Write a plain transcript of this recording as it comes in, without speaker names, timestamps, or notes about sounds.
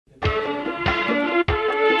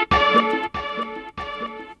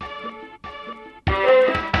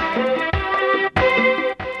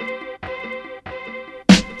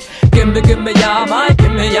gimme ya mic,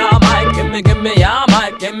 gimme ya mic, gimme ya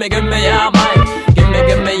mic, gimme ya mic,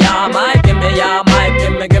 gimme ya mic, gimme ya mic,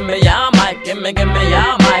 gimme ya mic, gimme ya mic, gimme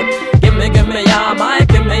ya mic,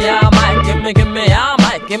 gimme ya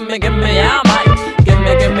mic, gimme ya mic, gimme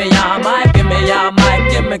ya mic, gimme ya mic,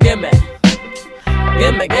 gimme ya mic, gimme.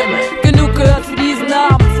 Genug gehört für diesen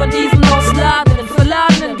Abend, von diesen ausladenden,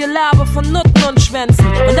 verladenen Gelaber von Nutten und Schwänzen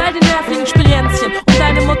und all den nervigen Spirenzchen. Und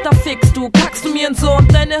deine Mutter fickst du, kackst du mir ins Ohr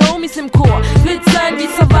und deine Homies im Chor. Willst sein wie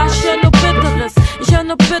Savage, ich hör nur Bitteres, ich hör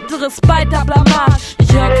nur Bitteres, beiter Blamage.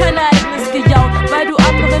 Ich hör kein eigenes Gejaul, weil du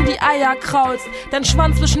anderen die Eier kraulst. Dein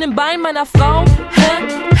Schwanz zwischen den Beinen meiner Frau?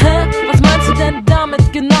 Hä? Was meinst du denn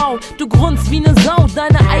damit genau? Du grunzt wie ne Sau,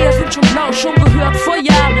 deine Eier sind schon blau, schon gehört vor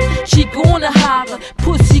Jahren. Schick ohne Haare,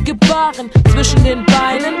 Pussy gebaren, zwischen den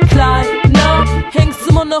Beinen kleiner. Hängst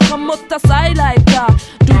immer noch am Mutters Eileiter.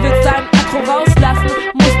 Du willst deinen Akro rauslassen,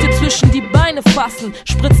 musst dir zwischen die Beine fassen.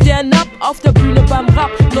 Spritzt dir einen ab auf der Bühne beim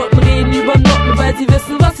Rap. Noten reden über Noten, weil sie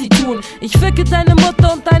wissen, was sie tun. Ich ficke deine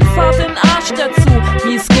Mutter und deinen Vater den Arsch dazu.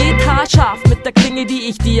 Wie es geht, haarscharf mit der Klinge, die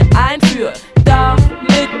ich dir einführe.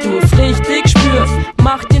 Damit du's richtig spürst,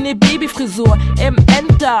 mach dir ne Babyfrisur im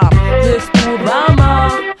Enddarm. Wirst du warmer,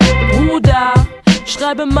 Bruder,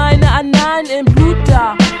 schreibe meine Annalen im Blut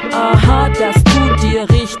da. Aha, das tut dir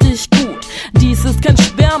richtig gut. Dies ist kein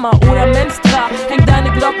Sperma oder Menstrua. Häng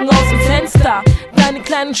deine Glocken aus dem Fenster. Deine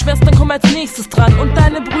kleinen Schwestern kommen als nächstes dran. Und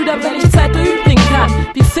deine Brüder, wenn ich Zeit erübrigen kann.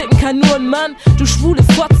 Wie ficken kann nur ein Mann? Du schwule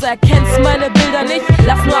Fotze, erkennst meine Bilder nicht.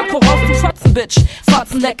 Lass nur Akku raus, du Fotzenbitch.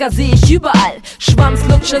 Fotzenlecker seh ich überall.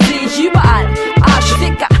 Schwanzlutscher seh ich überall.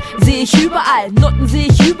 Arschficker seh ich überall. Nutten seh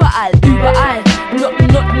ich überall. Überall. Nutten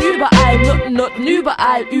überall. Nutten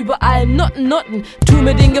überall. Überall Nutten. Tu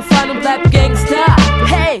mir den Gefallen und bleib Gangster.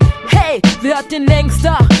 Hey, wer hat den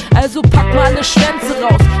längster? Also pack mal alle Schwänze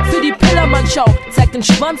raus. Für die Pillermann-Schau, zeig den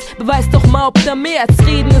Schwanz. Beweis doch mal, ob da mehr als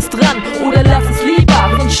Reden ist dran. Oder lass es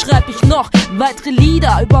lieber, sonst schreib ich noch weitere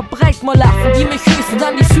Lieder über Breitmaulaffen, die mich höchstens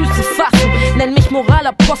an die Füße fassen. Nenn mich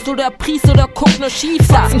Moralapostel oder Priester oder guck nur schief.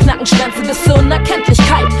 Fatzen, Knacken, Schwänze bis zur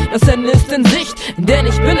Unerkenntlichkeit. Das Ende ist in Sicht, denn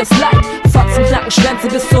ich bin es leid. Fotzen, Knacken, Schwänze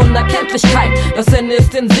bis zur Unerkenntlichkeit. Das Ende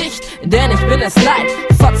ist in Sicht, denn ich bin es leid.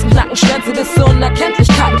 Fotzen, Knacken, Schwänze bis zur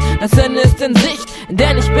Unerkenntlichkeit. Das Ende ist in Sicht,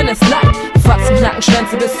 denn ich bin es leid. Fotzen, Knacken,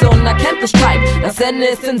 Schwänze bis zur Unerkenntlichkeit. Das Ende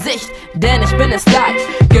ist in Sicht, denn ich bin es leid.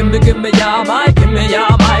 Gimme ya mic, gimme ya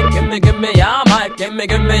mic, gimme ya mic, gimme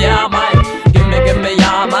ya mic, gimme ya mic, gimme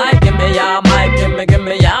ya mic, gimme ya mic, gimme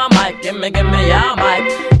ya mic, gimme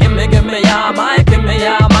ya mic, gimme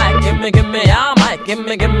ya mic, gimme ya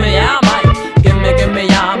mic, gimme ya